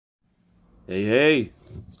Hey,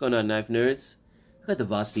 what's going on, knife nerds? I got the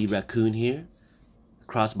Vosteed Raccoon here,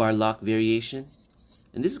 crossbar lock variation,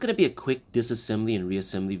 and this is going to be a quick disassembly and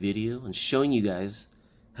reassembly video on showing you guys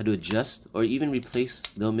how to adjust or even replace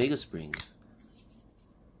the Omega springs.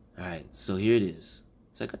 Alright, so here it is.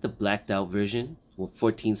 So I got the blacked out version,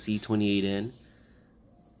 14C28N,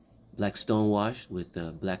 black stonewash with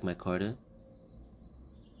black micarta.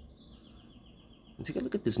 And take a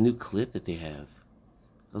look at this new clip that they have.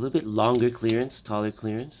 A little bit longer clearance, taller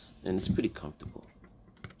clearance, and it's pretty comfortable.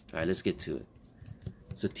 Alright, let's get to it.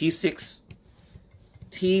 So T6s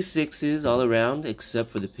all around except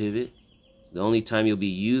for the pivot. The only time you'll be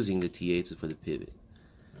using the T8s is for the pivot.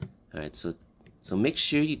 Alright, so make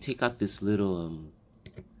sure you take out this little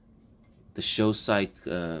the show side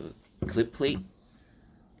clip plate.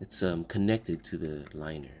 It's connected to the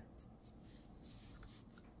liner.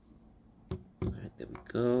 Alright, there we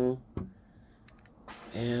go.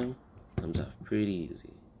 Bam. Comes off pretty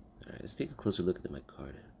easy. Alright, let's take a closer look at the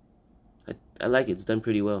micarta. I like it. It's done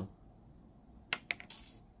pretty well.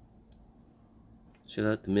 Check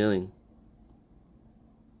out the milling.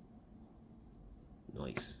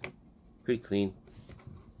 Nice. Pretty clean.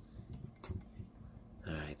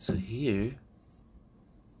 Alright, so here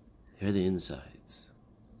are the insides.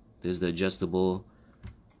 There's the adjustable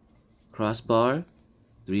crossbar,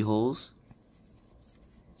 3 holes.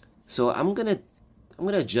 So I'm gonna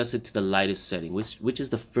adjust it to the lightest setting, which is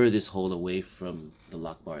the furthest hole away from the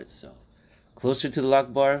lock bar itself. Closer to the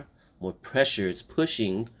lock bar, more pressure it's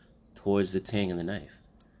pushing towards the tang and the knife.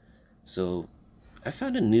 So I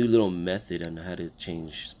found a new little method on how to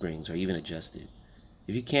change springs or even adjust it.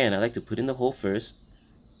 If you can, I like to put in the hole first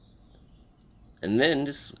and then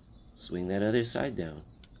just swing that other side down.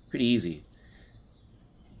 Pretty easy.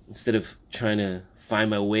 Instead of trying to find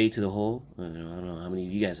my way to the hole, I don't know how many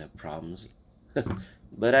of you guys have problems.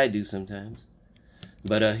 But I do sometimes.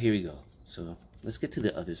 But here we go. So let's get to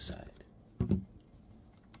the other side.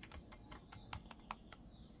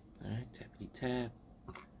 Alright, tappity tap.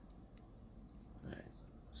 Alright.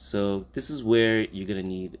 So this is where you're gonna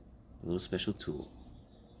need a little special tool.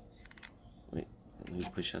 Wait, let me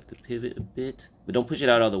push out the pivot a bit. But don't push it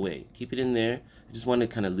out all the way. Keep it in there. I just want to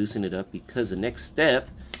kind of loosen it up because the next step,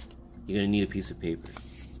 you're gonna need a piece of paper.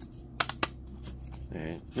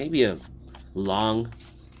 Alright, maybe a long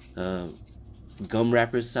gum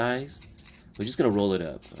wrapper size. We're just gonna roll it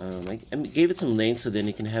up. I gave it some length so then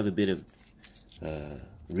it can have a bit of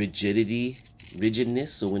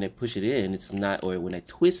rigidness. So when I push it in, it's not, or when I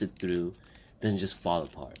twist it through, then just fall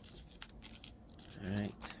apart. All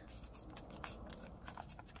right,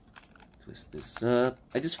 twist this up.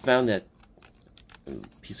 I just found that a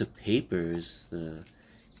piece of paper is the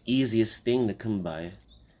easiest thing to come by.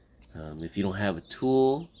 If you don't have a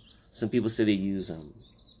tool, some people say they use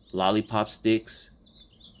lollipop sticks.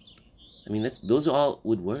 I mean, those all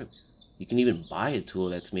would work. You can even buy a tool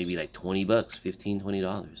that's maybe like 20 bucks, $15,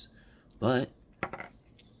 $20. But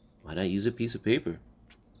why not use a piece of paper?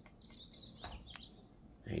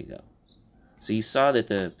 There you go. So you saw that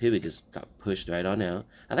the pivot just got pushed right on out.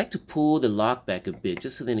 I like to pull the lock back a bit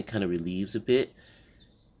just so then it kind of relieves a bit.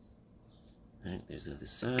 All right, there's the other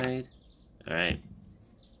side. All right,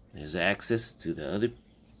 there's access to the other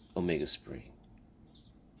Omega spring.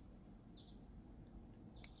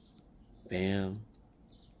 Bam.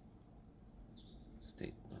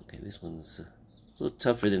 Okay, this one's a little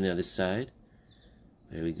tougher than the other side.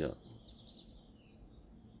 There we go.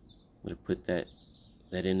 I'm gonna put that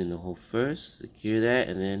in the hole first, secure that,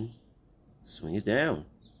 and then swing it down.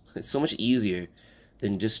 It's so much easier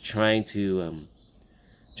than just trying to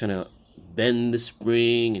bend the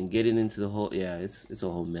spring and get it into the hole. Yeah, it's a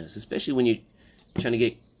whole mess, especially when you're trying to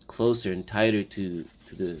get closer and tighter to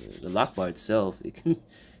the lock bar itself. It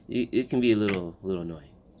can be a little annoying.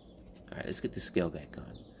 All right, let's get the scale back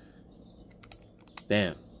on.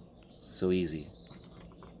 Bam, so easy.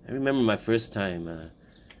 I remember my first time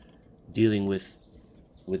dealing with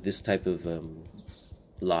this type of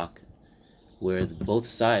lock, where both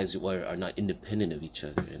sides are not independent of each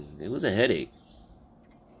other, and it was a headache.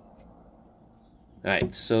 All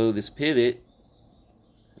right, so this pivot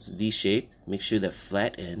is D-shaped. Make sure that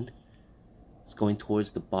flat end is going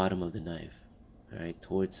towards the bottom of the knife. All right,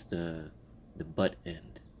 towards the butt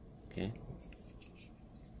end. Okay.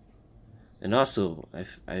 And also,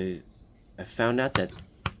 I found out that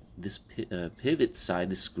this pivot side,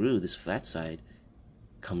 this screw, this flat side,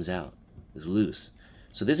 comes out, is loose.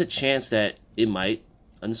 So there's a chance that it might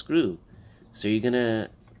unscrew. So you're gonna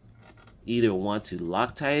either want to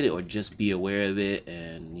Loctite it or just be aware of it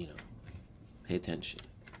and, you know, pay attention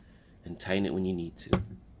and tighten it when you need to.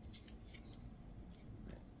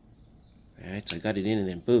 Alright, so I got it in and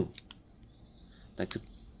then boom. Like to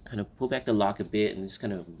kind of pull back the lock a bit and just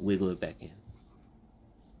kind of wiggle it back in.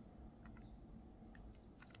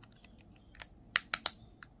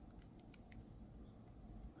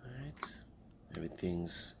 Alright,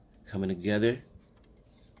 everything's coming together. I'm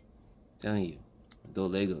telling you,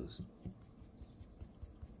 adult Legos.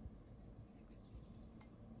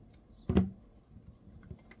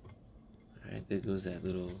 Alright, there goes that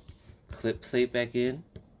little clip plate back in.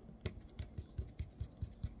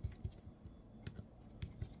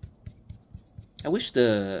 I wish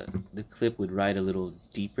the clip would ride a little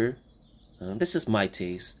deeper. That's just my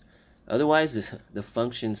taste. Otherwise, the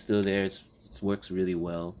function's still there. It works really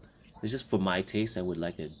well. It's just for my taste. I would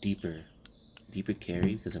like a deeper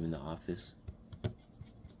carry because I'm in the office.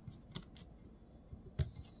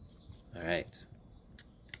 All right,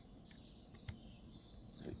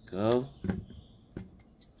 there we go.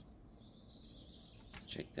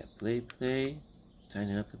 Check that blade play. Tighten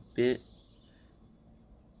it up a bit.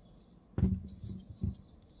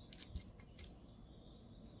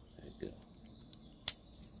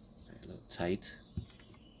 Tight.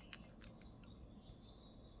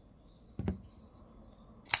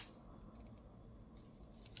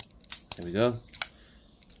 There we go.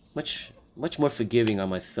 Much more forgiving on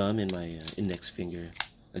my thumb and my index finger,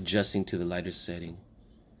 adjusting to the lighter setting.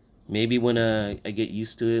 Maybe when I get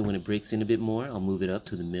used to it, when it breaks in a bit more, I'll move it up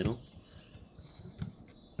to the middle.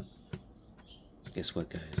 Guess what,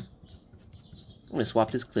 guys? I'm gonna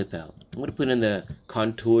swap this clip out. I'm gonna put in the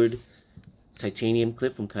contoured titanium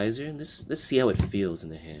clip from Kaiser, and let's see how it feels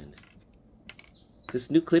in the hand.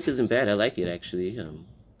 This new clip isn't bad. I like it actually,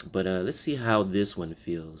 but let's see how this one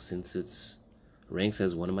feels since it's ranks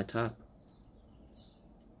as one of my top.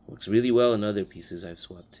 Works really well in other pieces I've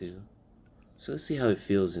swapped too. So let's see how it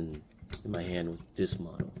feels in my hand with this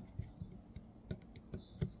model.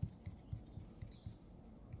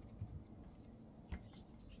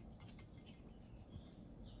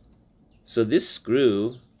 So this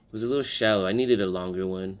screw was a little shallow. I needed a longer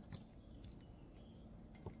one.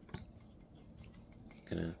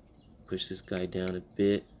 Gonna push this guy down a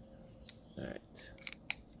bit. Alright.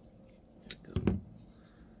 There we go.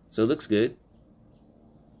 So it looks good.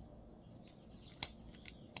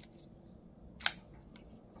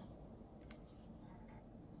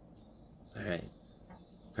 Alright.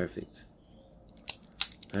 Perfect.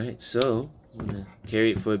 Alright, so I'm gonna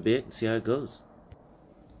carry it for a bit and see how it goes.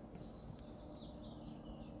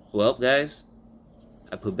 Well, guys,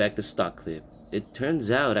 I put back the stock clip. It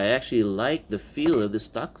turns out I actually like the feel of the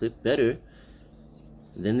stock clip better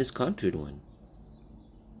than this contoured one.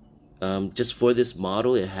 Just for this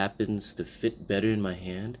model, it happens to fit better in my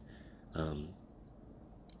hand.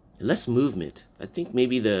 Less movement. I think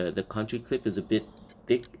maybe the contoured clip is a bit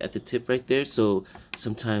thick at the tip right there, so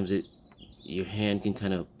sometimes your hand can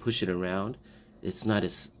kind of push it around. It's not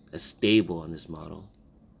as stable on this model.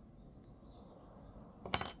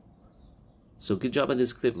 So good job on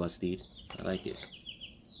this clip, Vosteed. I like it.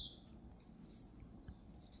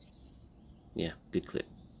 Yeah, good clip.